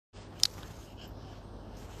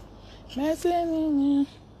Messing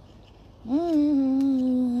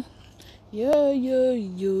yo yo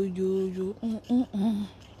yo yo yo.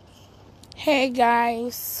 Hey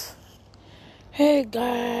guys. Hey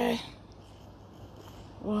guy.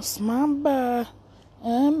 What's my bad?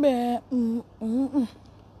 I'm bad.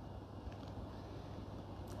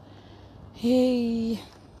 Hey.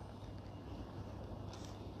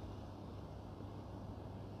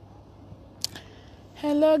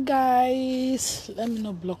 Hello guys. Let me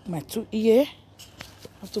not block my two ear.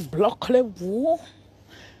 I have to block the wall.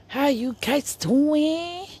 How you guys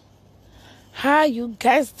doing? How you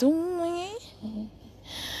guys doing?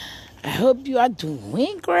 I hope you are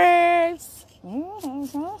doing great.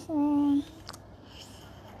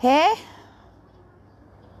 Hey?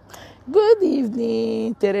 Good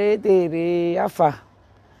evening. Tere. Afa.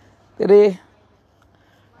 Tere.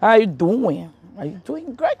 How you doing? Are you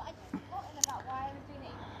doing great?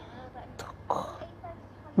 Talk.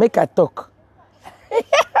 Make I talk.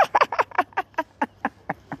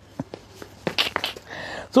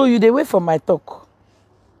 So you dey wait for my talk.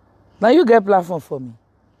 Now you get platform for me.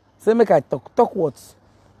 Say make I talk. Talk what?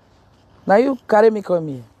 Now you carry me come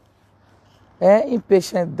here.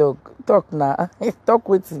 Impatient dog. Talk now. Talk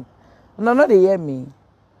with me. No, they hear me.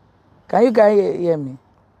 Can you guys hear me?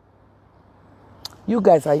 You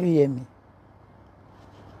guys, are you hear me?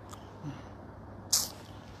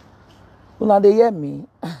 Now they hear me.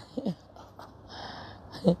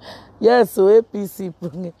 Yes, so APC,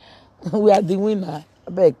 we are the winner. I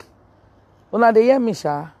beg. Now they hear me,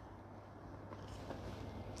 Sha.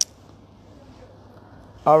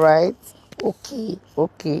 All right. Okay.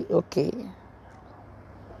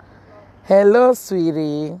 Hello,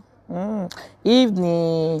 sweetie.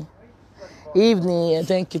 Evening.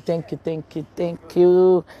 Thank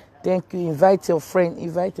you. Invite your friend.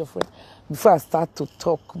 Before I start to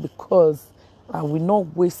talk, because I will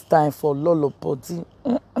not waste time for Lolo body.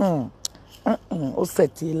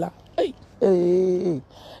 Hey.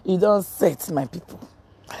 You don't set my people.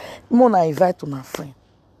 Mona invite to my friend.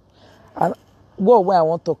 And what when I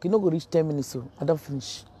want to talk, you know go reach 10 minutes, so I don't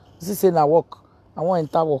finish. You say na work. I want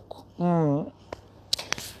enter work.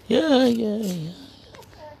 Yeah.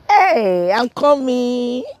 Hey, I'm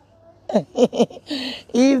coming.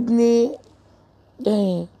 Evening.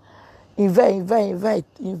 Yeah.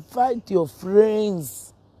 Invite your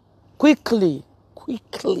friends. Quickly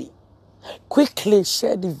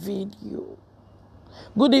share the video.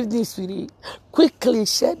 Good evening, sweetie. Quickly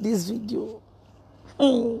share this video.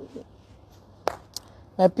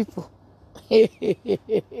 My people.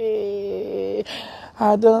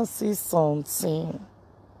 I don't see something.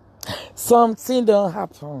 Something don't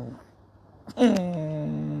happen.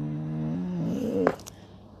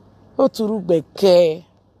 Oturugbeke.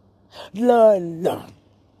 Lolo.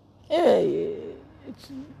 Hey.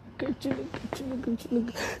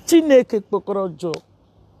 Chineke Pokorojo.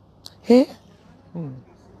 Hey?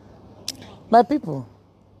 My people.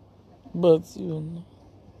 But you know.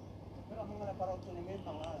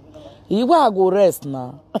 You want to go rest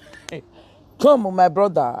now. Come, my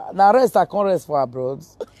brother. Now rest, I can't rest for abroad.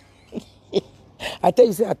 I tell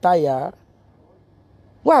you, say I tire.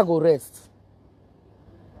 Why I go rest?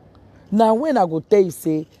 Now when I go tell you,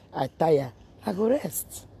 say I tire, I go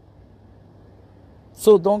rest.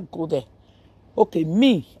 So don't go there. Okay,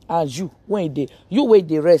 me and you, when you wait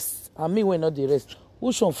the rest, and me when not the rest.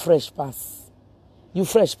 Which one fresh pass? You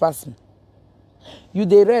fresh pass me. You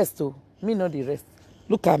the rest, oh, me not the rest.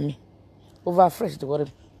 Look at me. Over fresh the water.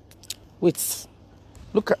 Wait.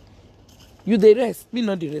 Look at you the rest. Me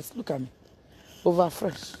not the rest. Look at me. Over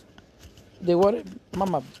fresh. The water.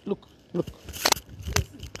 Mama, look.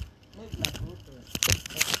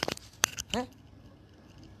 Huh?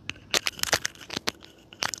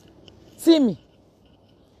 See me.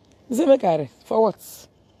 You say make I rest. For what?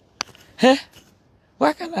 Huh?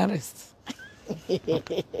 Why can't I rest? You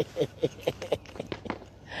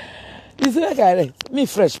say make I rest. Me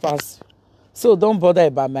fresh pass. So don't bother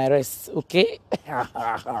about my rest, okay?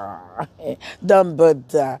 Don't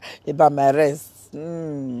bother about my rest.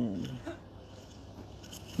 Don't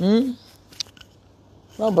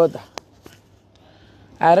bother.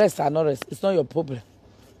 I rest, I not rest. It's not your problem.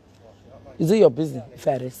 Is it your business if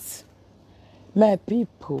I rest? My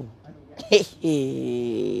people.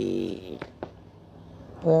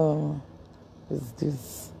 What's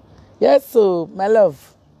this? Yes, so my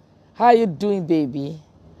love. How you doing, baby?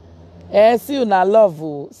 See una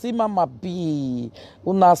love, see Mama B,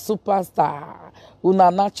 una superstar,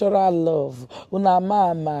 una natural love, una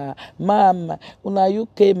mama, una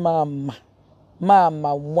UK mama,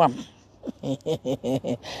 wham.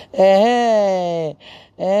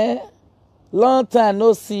 Long time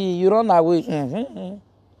no see. You run away. Mm-hmm.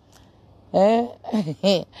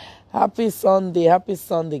 Eh? Happy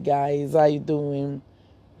Sunday, guys. How you doing?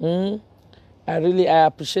 I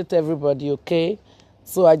appreciate everybody, okay?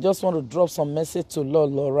 So I just want to drop some message to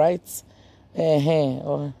Lolo, right?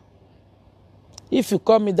 If you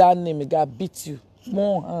call me that name, I gotta beat you.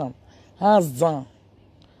 More hands down.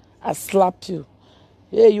 I slap you.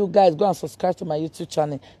 Hey, you guys, go and subscribe to my YouTube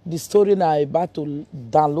channel. The story now I'm about to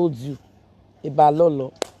download you about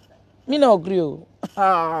Lolo. Me no agree.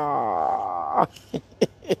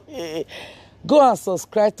 Go and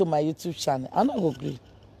subscribe to my YouTube channel. I no agree.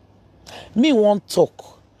 Me won't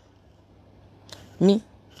talk. Me.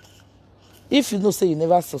 If you know say you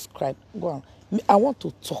never subscribe, go on. Me, I want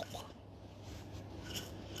to talk.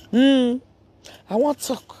 I want to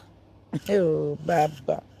talk. Oh,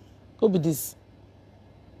 Baba. Go be this.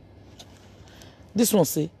 This one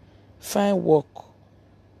say, fine work.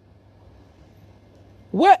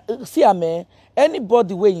 Where see man,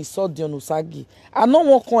 anybody where you saw the Onusagi, I don't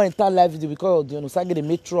want to enter live video because of the Onusagi they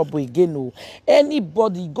make trouble again. No.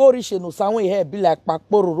 Anybody go reach Onusa when here be like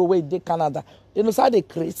Pakporo way de Canada. Onusa they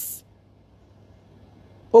crazy.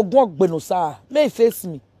 Ogwok Benosa, may face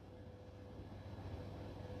me.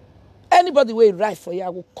 Anybody where right for you, I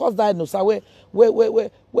will cause that Onusa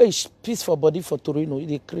where is peace for body for Torino,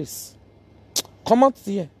 they crazy. Come out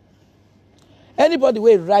here. Anybody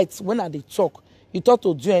where right when I they talk. You thought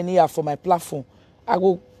to do any for my platform. I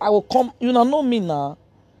will come. You know me now.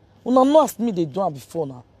 You know ask me they do it before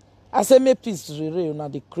now. I say make peace really you know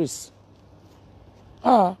the Chris.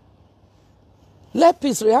 Let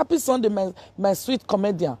peace reign. Happy Sunday, my sweet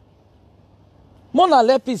comedian. Mona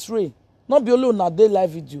let peace reign. Not be alone na day live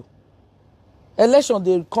video. Election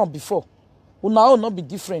they come before. Una will not be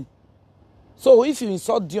different. So if you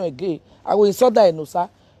insult Dion again, I will insult that Enosa.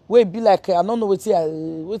 Where be like I don't know what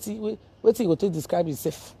he go to describe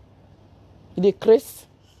himself. He dey craze.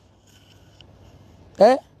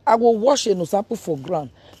 I will wash Enosa put for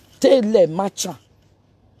ground. Tell them matcha.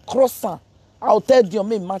 Croissant. I will tell Dion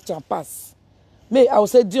me matcha pass. Me I will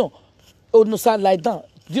say Dion, Enosa lie down.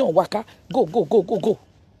 Dion waka go.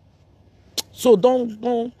 So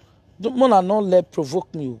don't not let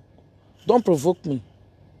provoke me. Don't provoke me.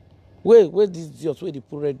 Wait this idiot where they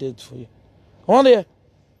put red dead for you. On there.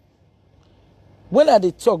 When I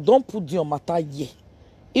dey talk, don't put your matter here.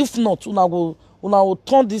 If not, una will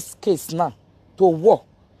turn this case now to war.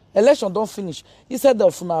 Election don't finish. Instead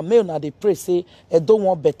of una may una dey pray say Edo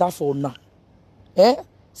want better for una.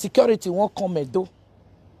 Security won't come Edo.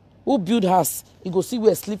 Who build house? You go see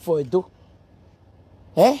where sleep for Edo.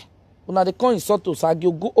 Una dey come insult Osagi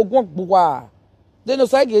ogun gbuwa. Then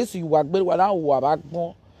Osagi is you wagbe wala wa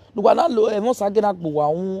bagbon. Nuwa na lo e mo sage na gbuwa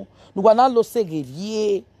un. Nuwa na lo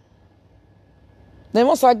segerie. They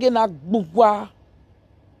must again a bugwa.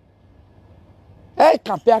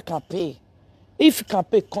 Campaign. If you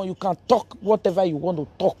campaign, you can talk whatever you want to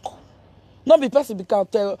talk. Not be person because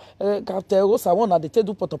tell someone that they tell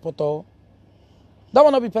do poto. That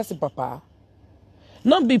will not be person, Papa.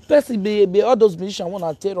 Not be person be all those musicians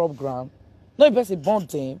want to tear up ground. Not be person born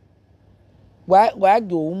them. Why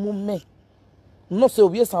go me? No say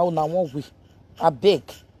obvious I want we. I beg.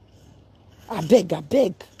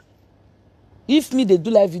 If me they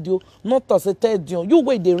do live video, not to say tell Dion, you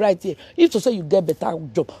wait they right here. If to say you get better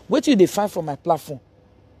job, wait till they find for my platform.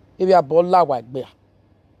 If you are bola white bear.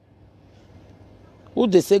 Who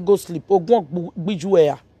they say go sleep? Oh go biju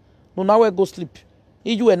ya. No now go sleep.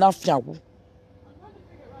 If you enough fiawu.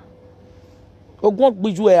 Oh go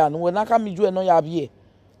biju ya. No when I come biju no ya be.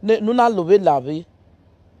 No na love lave.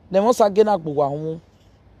 They must again agbuwa.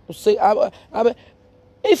 Say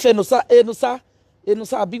if enosa. You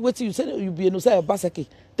say big waiting. You say you be Enosa Basaki.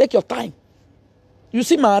 Take your time. You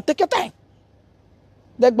see, man, take your time.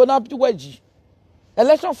 Like Bonap to wedgie.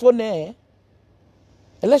 Election for ne.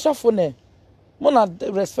 Mona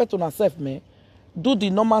respect on herself, man. Do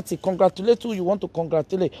the normal thing. Congratulate who you want to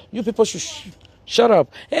congratulate. You people should shut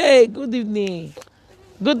up. Hey, good evening.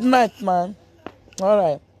 Good night, man. All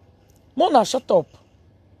right. Mona, shut up.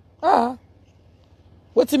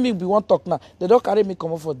 What do you mean we want to talk now? They don't carry me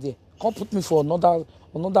come up for there. Can't put me for another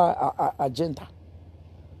agenda.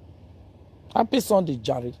 Happy Sunday,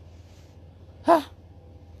 Jerry.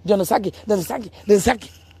 Jonosagi.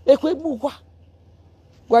 Ekwe mugwa.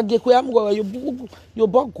 Wagekwe amugwa yo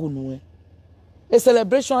bogunu. A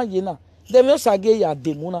celebration yena. Dem Osage ya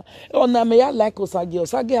demuna. Ona me ya like Osage.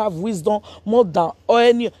 Osage have wisdom more than or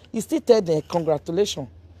any. He still tell them congratulations.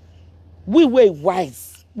 We were wise.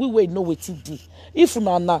 We will know what it did. If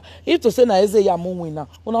to say na eze ya mun wina,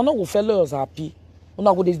 una no go fellows happy.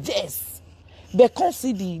 Una go dey yes. They can't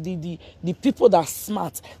see the people that are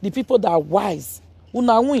smart, the people that are wise.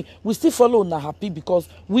 Una we still follow una happy because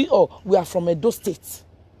we are from Edo State.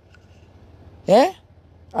 Eh?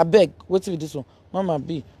 I beg, wait till this one. Mama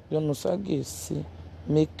B, your nosage see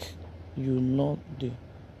make you know the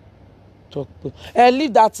talk.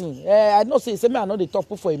 Leave that thing. I know say me I know the talk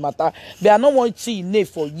for a matter, but I don't want to see name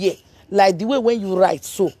for year. Like the way when you write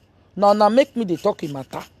so. Now make me the talk in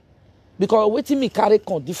matter. Because waiting me carry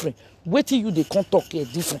con different. Waiting you they can't talk here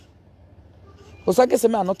different. Osage say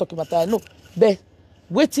me I not talking matter. I know. But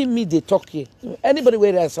waiting me they talk here. Anybody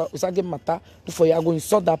where there is Osage matter before you are going to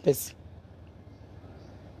insult that person.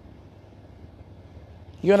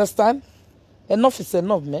 You understand? Enough is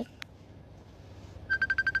enough, man.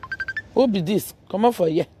 Who be this? Come on for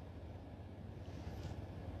a year.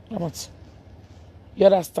 Come on. You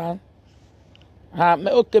understand?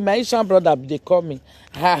 Okay, my Asian brother, they call me.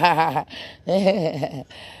 I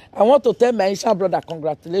want to tell my Asian brother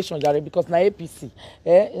congratulations, Jerry, because na APC.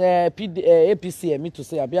 APC, me to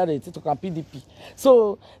say, I be able to talk PDP.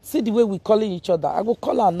 So, see the way we calling each other. I go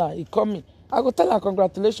call her now. He call me. I go tell her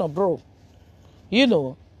congratulations, bro. You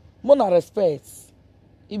know, mona respect.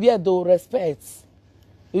 If you do respect,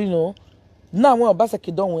 you know, now when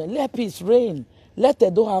Obaseki don't win, let peace reign. Let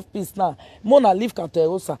Edo have peace now. Mona leave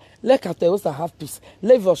Kateosa. Let Kateosa have peace.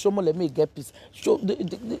 Leave Oshomo, let me get peace. Show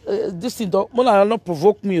this thing don't Mona not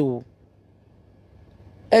provoke me. Oh.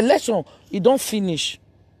 Election, it don't finish.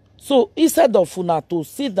 So instead of una to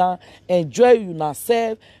sit down, enjoy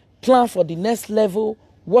yourself, plan for the next level.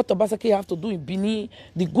 What Obaseki have to do in Bini,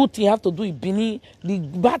 the good thing you have to do in Bini, the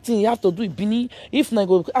bad thing you have to do in Bini. If na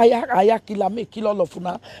go aya killer, make kill all of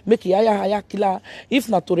una, make aya killer. If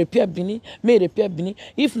na to repair Bini, make repair Bini.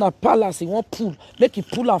 If na palace, you want pull, make it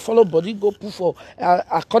pull and follow body go pull for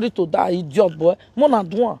according to that idiot boy. Mona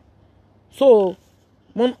do. So,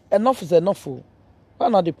 enough is enough. Why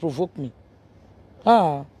not they provoke me?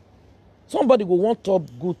 Somebody will want top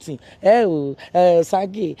good thing.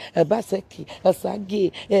 Sagi, Baseki, Sagi,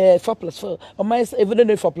 4+4. Or my even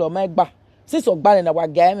if 4+4, my ba. Since Ogba in our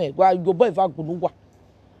game, why you go boy Vagunuwa.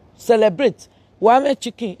 Celebrate. Why make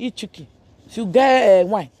chicken, eat chicken. If you get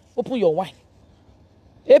wine, open your wine.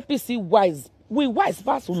 APC wise, we wise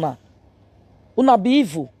pass una. Una be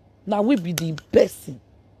evil. Now we be the best thing.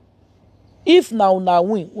 If now una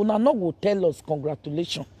win, una not go tell us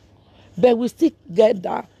congratulations. But we still get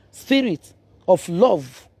that spirit of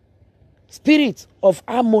love, spirit of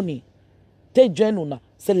harmony. Take join una,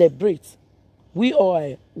 celebrate. We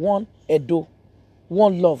are one Edo,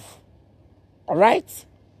 one love. All right?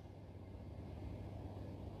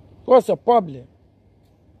 What's your problem?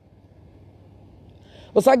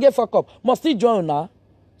 Osage fuck up. Must he join una?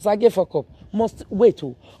 Osage fuck up. Must wait.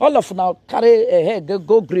 All of now carry a head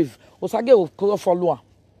go grave. Osage will follow.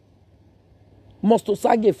 Must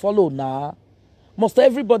Osage follow now? Must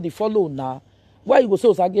everybody follow now? Why you go say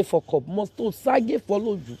Osage fuck up? Must Osage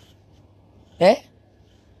follow you?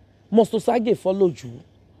 Must Osage follow you?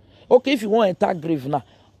 Okay, if you want to enter grave now,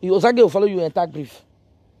 Osage will follow you enter grave.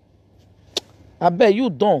 I bet you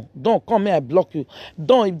don't come here, I block you.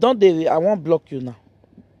 I won't block you now.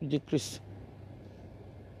 Beatrice.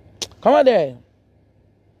 Come on there.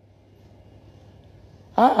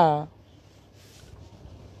 Now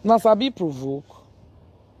sabi provoke.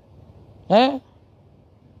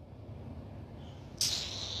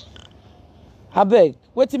 I beg,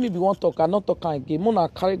 wait till me be one talk, I not talk again. Mona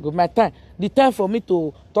carry go my time. The time for me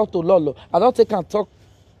to talk to Lolo. I don't take and talk.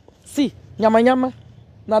 See, nyama.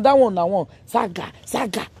 Now that one, saga.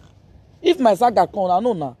 If my saga come, I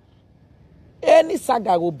know now. Any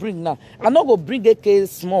saga I will bring now. I not go bring AK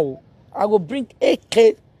small. I will bring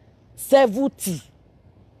AK 70.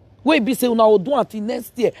 We be say una will do until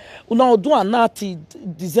next year. Una will do until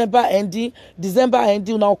December ending.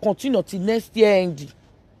 Una will continue until next year ending.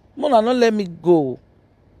 Mona not let me go.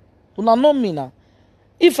 Una know me now.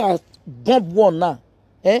 If I bomb one now,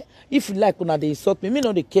 if you like una they insult me, me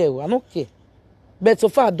no they care. I don't care. But so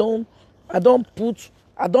far I don't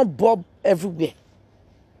bob everywhere.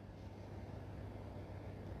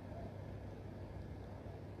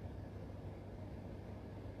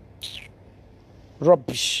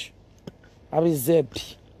 Rubbish. I will zeb.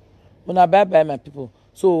 When I bye my people.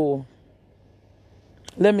 So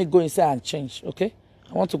let me go inside and change, okay?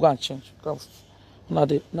 I want to go and change because now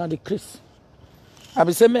the Chris. I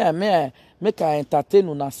be say me make I entertain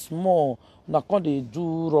una small. Una come dey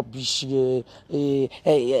do rubbish. I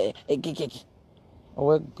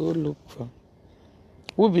will go look for.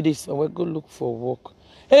 Who be this? I will go look for work.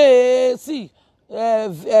 Hey, see,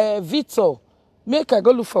 Victor, make I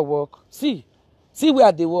go look for work. See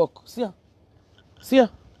where they work. See.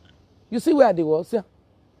 You see where they work?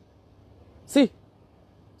 See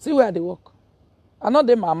where they work. I know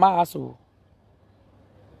the mama asshole.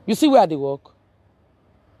 You see where they work?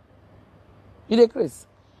 You dey crazy.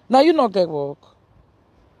 Now you not get work.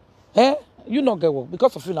 Eh? You not get work.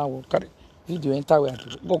 Because of you now work. Carry video enter where I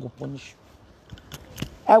do. God go punish you.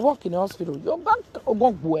 I work in the hospital. Your bank go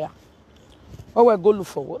where? Or we go look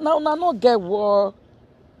for work. Now not get work.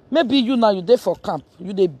 Maybe you now you there for camp.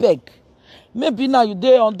 You dey beg. Maybe now you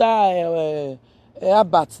there under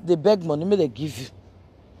Abat. They beg money. May they give you.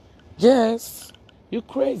 Yes. You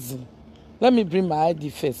crazy. Let me bring my ID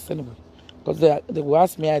first anyway. Because they will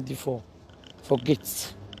ask me ID for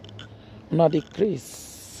gates. Not the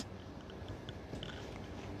craze.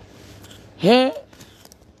 Yeah.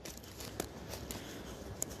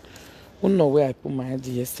 I don't know where I put my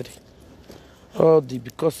ID yesterday. All the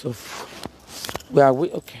because of where we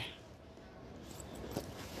okay.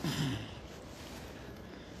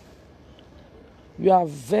 You are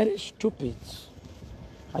very stupid.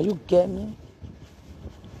 Are you getting me?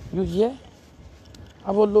 You hear?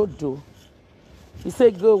 I will load do. He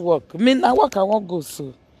say go work. Me now work I won't go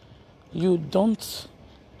so. You don't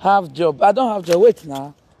have job. I don't have job. Wait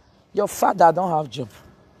now. Your father don't have job.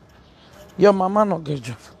 Your mama not get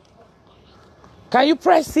job. Can you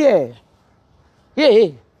press here?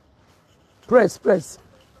 Hey. Press. Press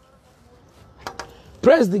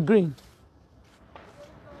the green.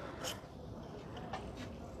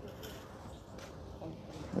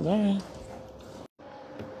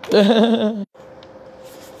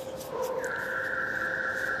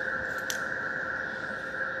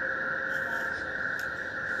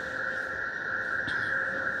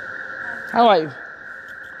 How are you?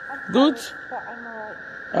 Good? But I'm alright.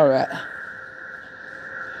 Alright.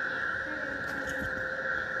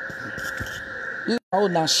 You know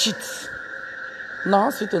now shit. No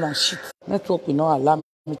hospital now shit. Network will not allow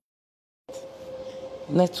me.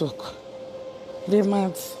 Network. They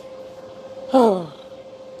mad. Oh.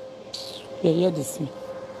 You hear this me?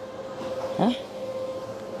 Huh?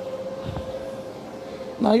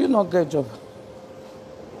 Now you not get job.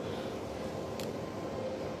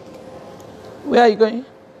 Where are you going?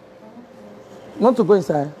 You want to go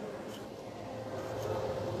inside?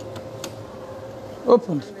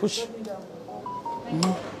 Open, push.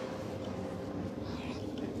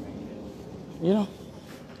 You know?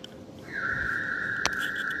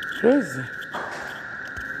 Crazy.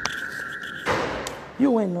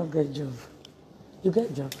 You ain't not get job. You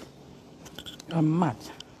get job. You're mad.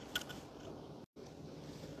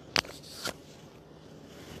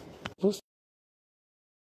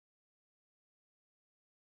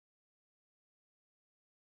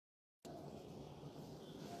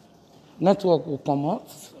 Network will come out.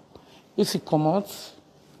 If it come out,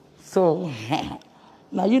 so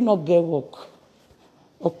now you not get work.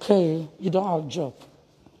 Okay, you don't have job.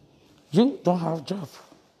 You don't have job.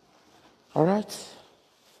 All right?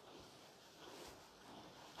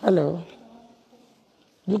 Hello?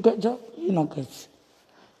 You get job? You not get.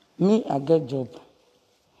 Me, I get job.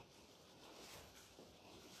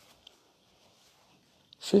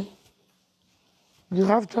 See? You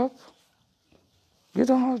have job? You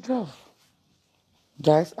don't have job.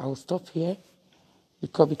 Guys, I will stop here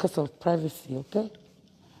because of privacy, okay?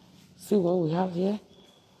 See what we have here?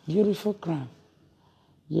 Beautiful crown.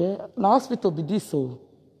 Yeah. Now hospital be this so.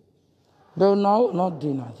 But now not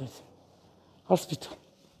doing that. Hospital.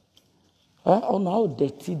 Oh now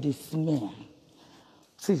dirty they smell.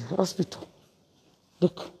 See, hospital.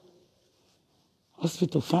 Look.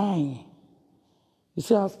 Hospital fine. You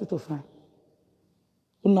see hospital fine.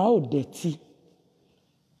 Oh now dirty.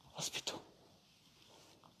 Hospital.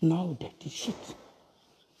 Now dirty shit.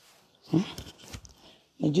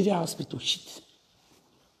 Nigeria hospital shit.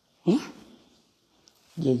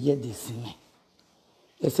 Yeah, they see me.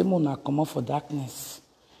 They say, Mona, come out for darkness.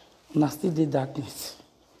 Mona still the darkness.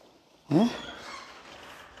 You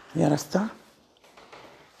understand?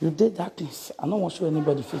 You did darkness. I don't want to show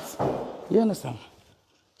anybody face. You understand?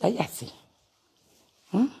 I see.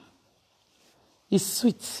 It's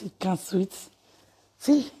sweet. It can't sweet.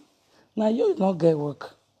 See? Now you not get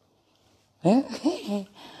work.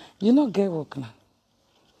 You not get work now.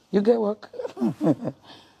 You get work?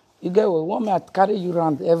 You get work. Want me to carry you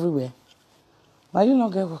around everywhere. Now you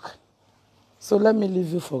not get work. So let me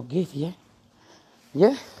leave you for gate, yeah?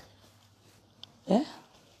 Yeah? Yeah?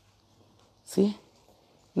 See?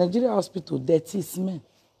 Nigeria hospital, dirty smell.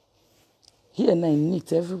 Here now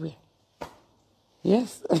neat everywhere.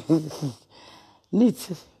 Yes?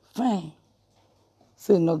 Neat. Fine.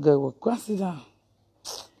 Say no get work. Go and sit down.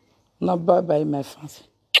 Now bye-bye, my fancy.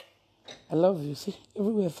 I love you. See?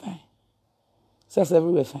 Everywhere fine. Says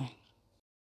everywhere fine.